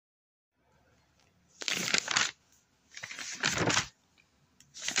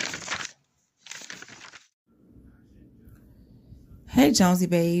Hey Jonesy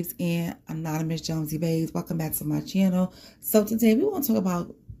Babes, and I'm not a Miss Jonesy Babes. Welcome back to my channel. So today we want to talk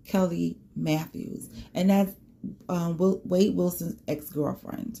about Kelly Matthews, and that's Wade Wilson's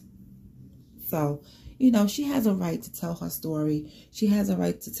ex-girlfriend. So, she has a right to tell her story. She has a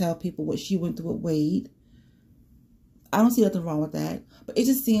right to tell people what she went through with Wade. I don't see nothing wrong with that. But it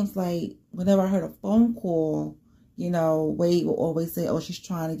just seems like whenever I heard a phone call, Wade will always say, oh, she's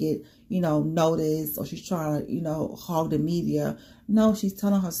trying to get, noticed, or she's trying to, hog the media. No, she's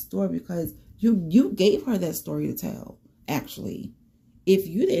telling her story because you gave her that story to tell, actually. If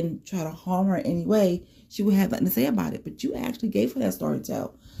you didn't try to harm her in any way, she would have nothing to say about it. But you actually gave her that story to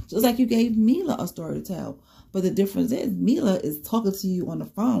tell. Just like you gave Mila a story to tell. But the difference is Mila is talking to you on the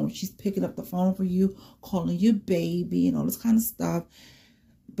phone. She's picking up the phone for you, calling you baby and all this kind of stuff.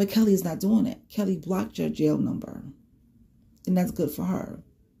 But Kelly is not doing it. Kelly blocked your jail number. And that's good for her.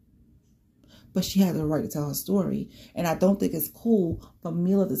 But she has the right to tell her story. And I don't think it's cool for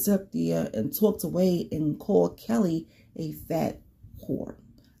Mila to sit there and talk to Wade and call Kelly a fat whore.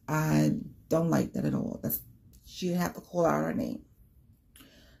 I don't like that at all. She'd have to call out her name.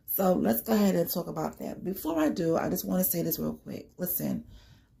 So let's go ahead and talk about that. Before I do, I just want to say this real quick. Listen,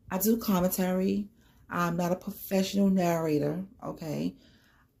 I do commentary. I'm not a professional narrator, okay?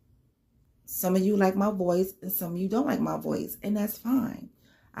 Some of you like my voice and some of you don't like my voice, and that's fine.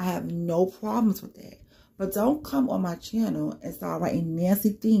 I have no problems with that. But don't come on my channel and start writing nasty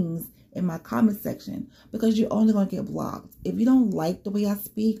things in my comment section because you're only going to get blocked. If you don't like the way I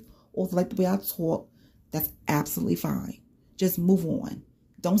speak or like the way I talk, that's absolutely fine. Just move on.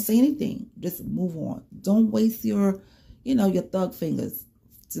 Don't say anything. Just move on. Don't waste your thug fingers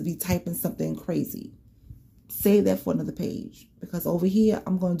to be typing something crazy. Save that for another page. Because over here,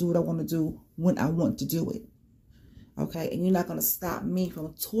 I'm going to do what I want to do when I want to do it. Okay? And you're not going to stop me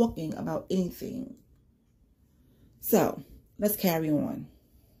from talking about anything. So, let's carry on.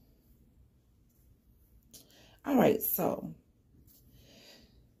 Alright, so.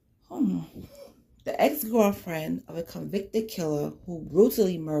 The ex-girlfriend of a convicted killer who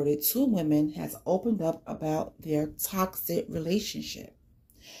brutally murdered 2 women has opened up about their toxic relationship.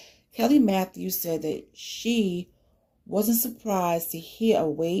 Kelly Matthews said that she wasn't surprised to hear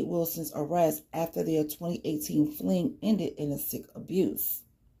of Wade Wilson's arrest after their 2018 fling ended in a sick abuse.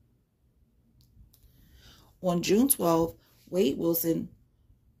 On June 12th, Wade Wilson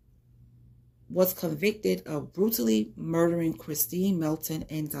was convicted of brutally murdering Christine Melton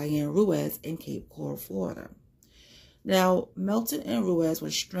and Diane Ruiz in Cape Coral, Florida. Now, Melton and Ruiz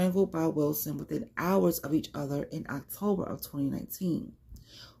were strangled by Wilson within hours of each other in October of 2019.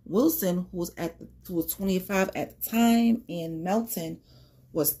 Wilson, who was 25 at the time, and Melton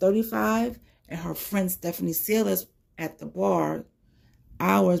was 35, and her friend Stephanie Sailors at the bar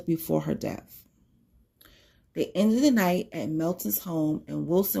hours before her death. They ended the night at Melton's home, and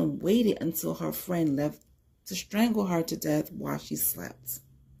Wilson waited until her friend left to strangle her to death while she slept.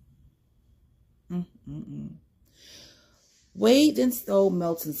 Wade then stole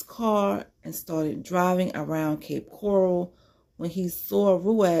Melton's car and started driving around Cape Coral. When he saw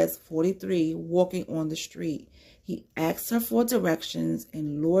Ruiz, 43, walking on the street, he asked her for directions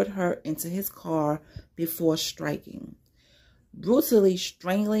and lured her into his car before striking, brutally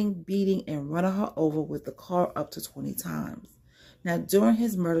strangling, beating, and running her over with the car up to 20 times. Now, during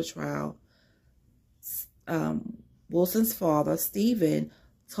his murder trial, Wilson's father, Stephen,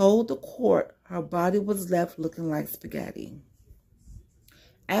 told the court her body was left looking like spaghetti.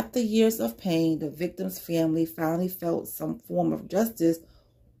 After years of pain, the victim's family finally felt some form of justice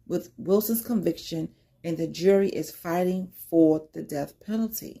with Wilson's conviction, and the jury is fighting for the death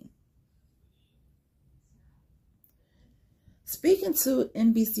penalty. Speaking to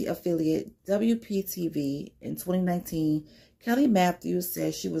NBC affiliate WPTV in 2019, Kelly Matthews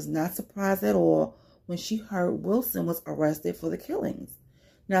said she was not surprised at all when she heard Wilson was arrested for the killings.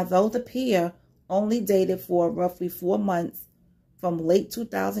 Now, though the pair only dated for roughly 4 months, from late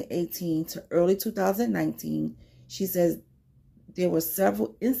 2018 to early 2019, she says there were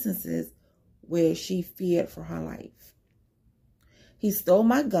several instances where she feared for her life. He stole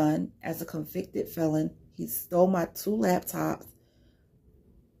my gun as a convicted felon. He stole my 2 laptops,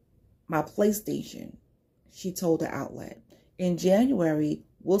 my PlayStation, she told the outlet. In January,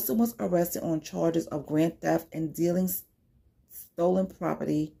 Wilson was arrested on charges of grand theft and dealing stolen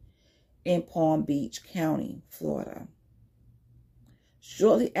property in Palm Beach County, Florida.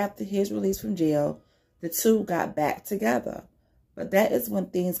 Shortly after his release from jail, the two got back together. But that is when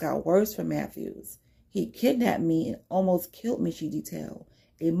things got worse for Matthews. He kidnapped me and almost killed me, she detailed.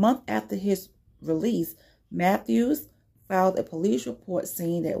 A month after his release, Matthews filed a police report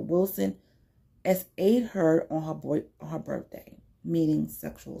saying that Wilson SA'd her on her birthday. meaning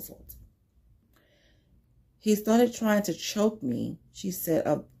sexual assault. He started trying to choke me, she said,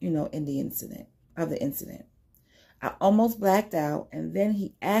 in the incident. I almost blacked out, and then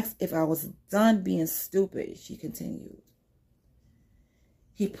he asked if I was done being stupid, she continued.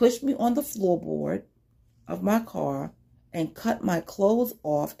 He pushed me on the floorboard of my car and cut my clothes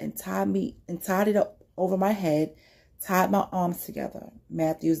off and tied it up over my head, tied my arms together,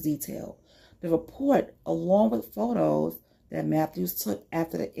 Matthews detailed. The report, along with photos that Matthews took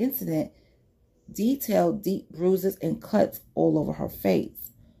after the incident, detailed deep bruises and cuts all over her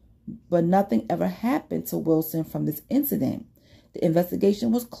face. But nothing ever happened to Wilson from this incident. The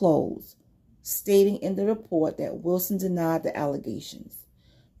investigation was closed, stating in the report that Wilson denied the allegations.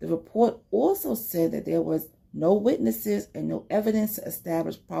 The report also said that there was no witnesses and no evidence to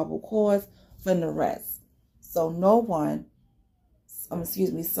establish probable cause for an arrest. So one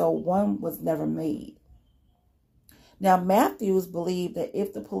was never made. Now, Matthews believed that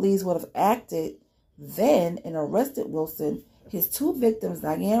if the police would have acted then and arrested Wilson, his two victims,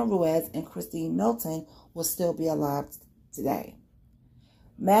 Diane Ruiz and Christine Milton, will still be alive today.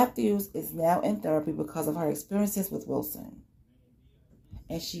 Matthews is now in therapy because of her experiences with Wilson.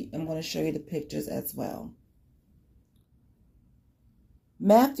 And I'm going to show you the pictures as well.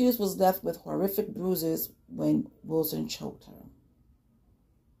 Matthews was left with horrific bruises when Wilson choked her.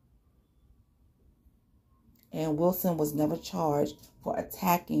 And Wilson was never charged for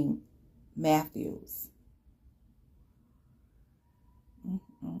attacking Matthews.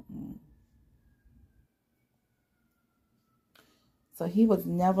 So he was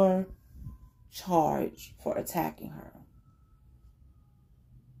never charged for attacking her.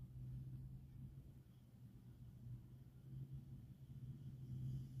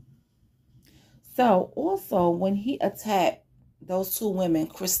 So also when he attacked those two women,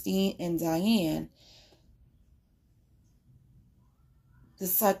 Christine and Diane, the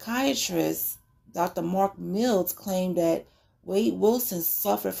psychiatrist, Dr. Mark Mills, claimed that Wade Wilson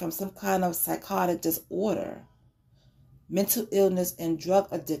suffered from some kind of psychotic disorder, mental illness, and drug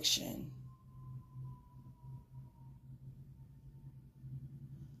addiction.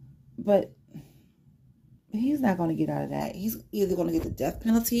 But he's not going to get out of that. He's either going to get the death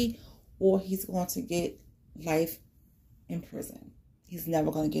penalty or he's going to get life in prison. He's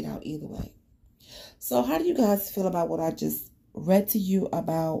never going to get out either way. So how do you guys feel about what I just read to you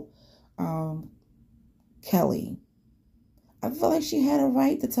about Kelly? I feel like she had a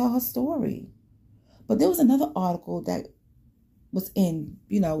right to tell her story. But there was another article that was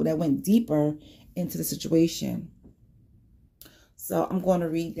that went deeper into the situation. So I'm going to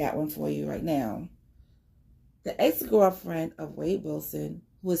read that one for you right now. The ex-girlfriend of Wade Wilson,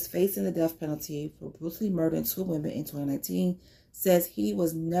 who is facing the death penalty for brutally murdering two women in 2019, says he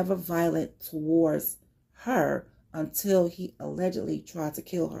was never violent towards her until he allegedly tried to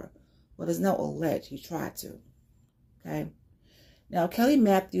kill her. Well, there's no alleged. He tried to. Okay. Now, Kelly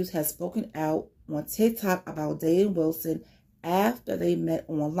Matthews has spoken out on TikTok about dating Wilson after they met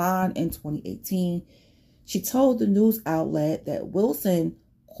online in 2018. She told the news outlet that Wilson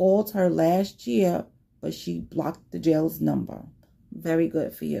called her last year, but she blocked the jail's number. Very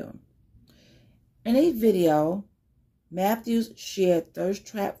good for you. In a video, Matthews shared thirst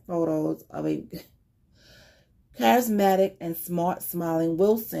trap photos of a charismatic and smart smiling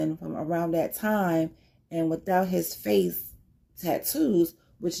Wilson from around that time and without his face tattoos,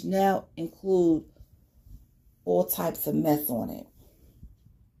 which now include all types of mess on it.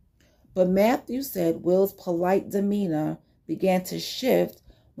 But Matthews said Will's polite demeanor began to shift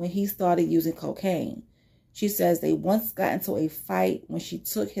when he started using cocaine. She says they once got into a fight when she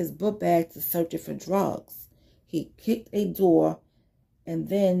took his book bag to search it for drugs. He kicked a door and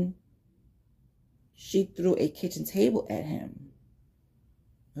then she threw a kitchen table at him.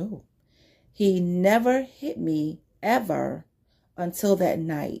 Oh. He never hit me ever until that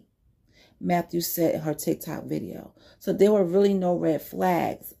night, Matthews said in her TikTok video. So there were really no red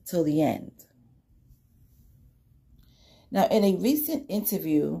flags till the end. Now, in a recent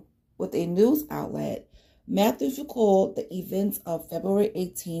interview with a news outlet, Matthews recalled the events of February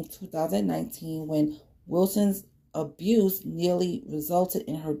 18, 2019, when Wilson's abuse nearly resulted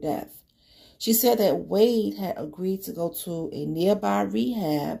in her death. She said that Wade had agreed to go to a nearby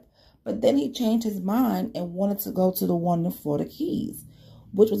rehab, but then he changed his mind and wanted to go to the one in Florida Keys,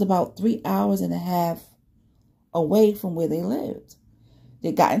 which was about 3.5 hours away from where they lived.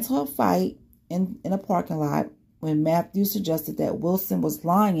 They got into a fight in a parking lot when Matthews suggested that Wilson was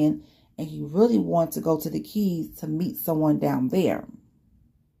lying and he really wanted to go to the Keys to meet someone down there.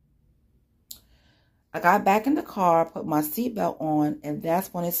 I got back in the car, put my seatbelt on, and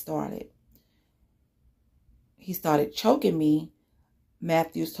that's when it started. He started choking me.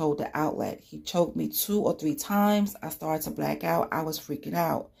 Matthews told the outlet. He choked me 2 or 3 times. I started to black out. I was freaking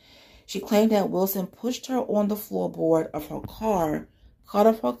out. She claimed that Wilson pushed her on the floorboard of her car, cut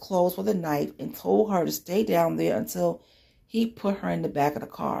off her clothes with a knife, and told her to stay down there until he put her in the back of the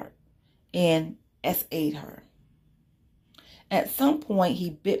car and SA'd her. At some point, he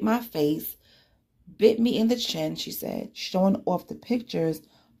bit my face, bit me in the chin, she said, showing off the pictures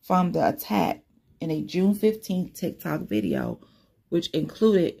from the attack in a June 15th TikTok video, which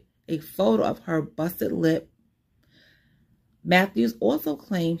included a photo of her busted lip. Matthews also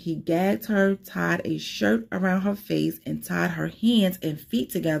claimed he gagged her, tied a shirt around her face, and tied her hands and feet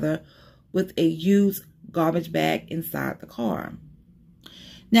together with a used garbage bag inside the car.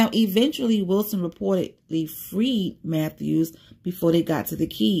 Now, eventually, Wilson reportedly freed Matthews before they got to the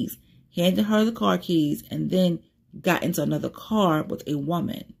keys, handed her the car keys, and then got into another car with a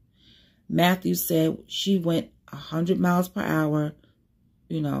woman. Matthews said she went 100 miles per hour,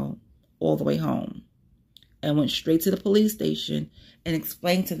 all the way home, and went straight to the police station and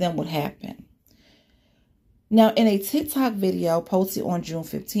explained to them what happened. Now, in a TikTok video posted on June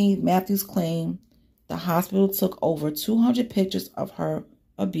 15th, Matthews claimed the hospital took over 200 pictures of her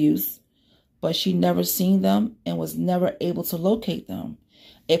abuse, but she never seen them and was never able to locate them.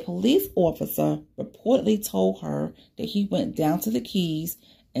 A police officer reportedly told her that he went down to the keys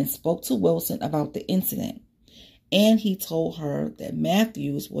and spoke to Wilson about the incident. And he told her that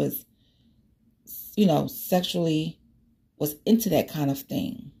Matthews was, sexually was into that kind of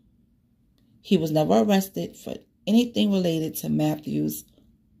thing. He was never arrested for anything related to Matthews'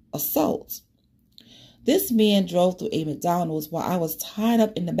 assault. This man drove through a McDonald's while I was tied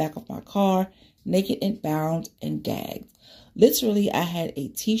up in the back of my car, naked and bound and gagged. Literally, I had a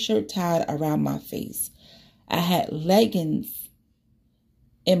t-shirt tied around my face. I had leggings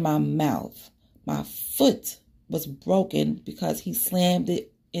in my mouth. My foot was broken because he slammed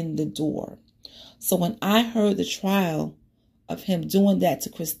it in the door. So when I heard the trial of him doing that to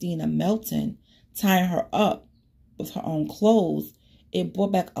Christina Melton, tying her up with her own clothes, it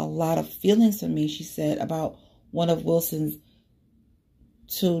brought back a lot of feelings for me, she said, about one of Wilson's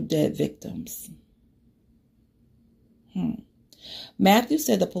 2 dead victims. Matthew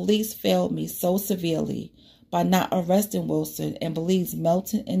said the police failed me so severely by not arresting Wilson and believes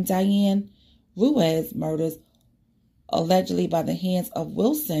Melton and Diane Ruiz murders, allegedly by the hands of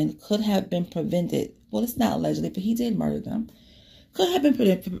Wilson, could have been prevented. Well, it's not allegedly, but he did murder them. Could have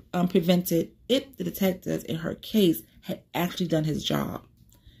been prevented if the detectives in her case had actually done his job.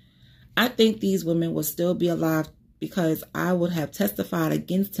 I think these women would still be alive because I would have testified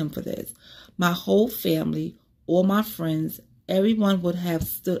against him for this. My whole family, all my friends, everyone would have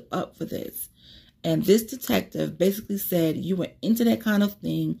stood up for this. And this detective basically said, you were into that kind of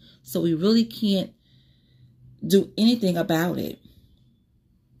thing, so we really can't do anything about it.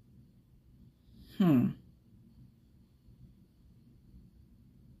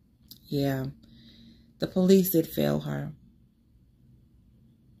 Yeah, the police did fail her.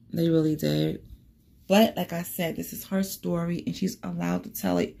 They really did. But like I said, this is her story, and she's allowed to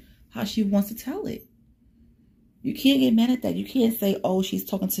tell it how she wants to tell it. You can't get mad at that. You can't say, oh, she's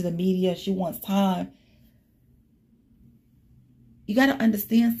talking to the media, she wants time. You got to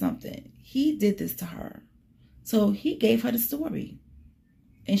understand something. He did this to her. So he gave her the story.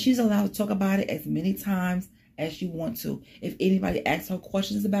 And she's allowed to talk about it as many times as she wants to. If anybody asks her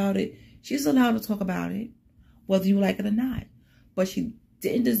questions about it, she's allowed to talk about it, whether you like it or not. But she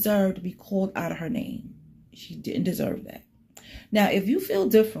didn't deserve to be called out of her name. She didn't deserve that. Now, if you feel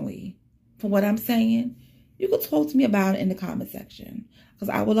differently from what I'm saying, you can talk to me about it in the comment section, because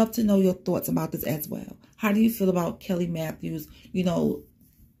I would love to know your thoughts about this as well. How do you feel about Kelly Matthews,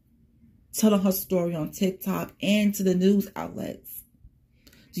 telling her story on TikTok and to the news outlets?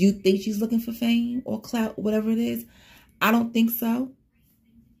 Do you think she's looking for fame or clout, whatever it is? I don't think so.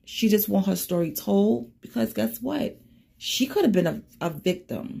 She just wants her story told, because guess what? She could have been a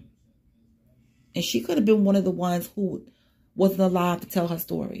victim. And she could have been one of the ones who wasn't alive to tell her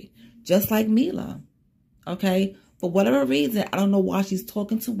story. Just like Mila. Okay? For whatever reason, I don't know why she's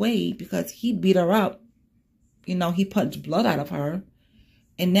talking to Wade, because he beat her up. He punched blood out of her.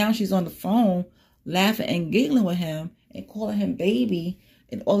 And now she's on the phone laughing and giggling with him and calling him baby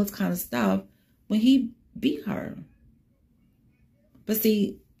and all this kind of stuff when he beat her. But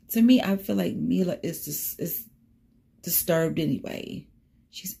see, to me, I feel like Mila is disturbed anyway.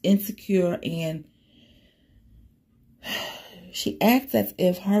 She's insecure, and she acts as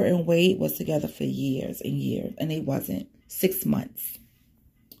if her and Wade was together for years and years, and they wasn't. 6 months.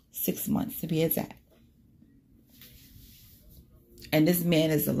 6 months to be exact. And this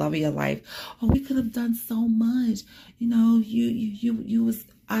man is the love of your life. Oh, we could have done so much. You know, you was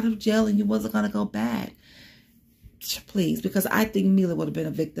out of jail and you wasn't going to go back. Please, because I think Mila would have been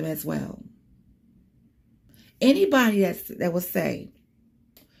a victim as well. Anybody that would say,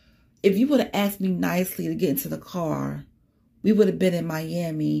 if you would have asked me nicely to get into the car, we would have been in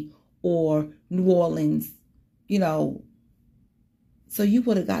Miami or New Orleans, you know. So you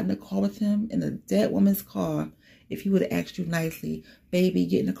would have gotten in the car with him in a dead woman's car if he would have asked you nicely, baby,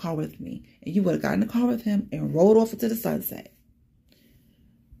 get in the car with me. And you would have gotten in the car with him and rode off into the sunset.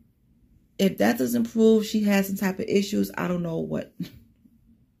 If that doesn't prove she has some type of issues, I don't know what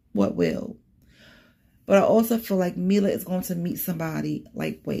will. But I also feel like Mila is going to meet somebody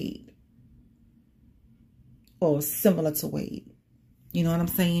like Wade. Or similar to Wade. You know what I'm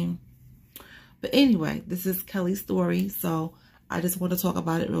saying? But anyway, this is Kelly's story. So I just want to talk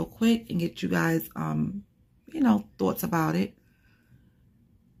about it real quick and get you guys, you know, thoughts about it.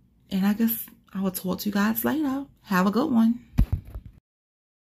 And I guess I will talk to you guys later. Have a good one.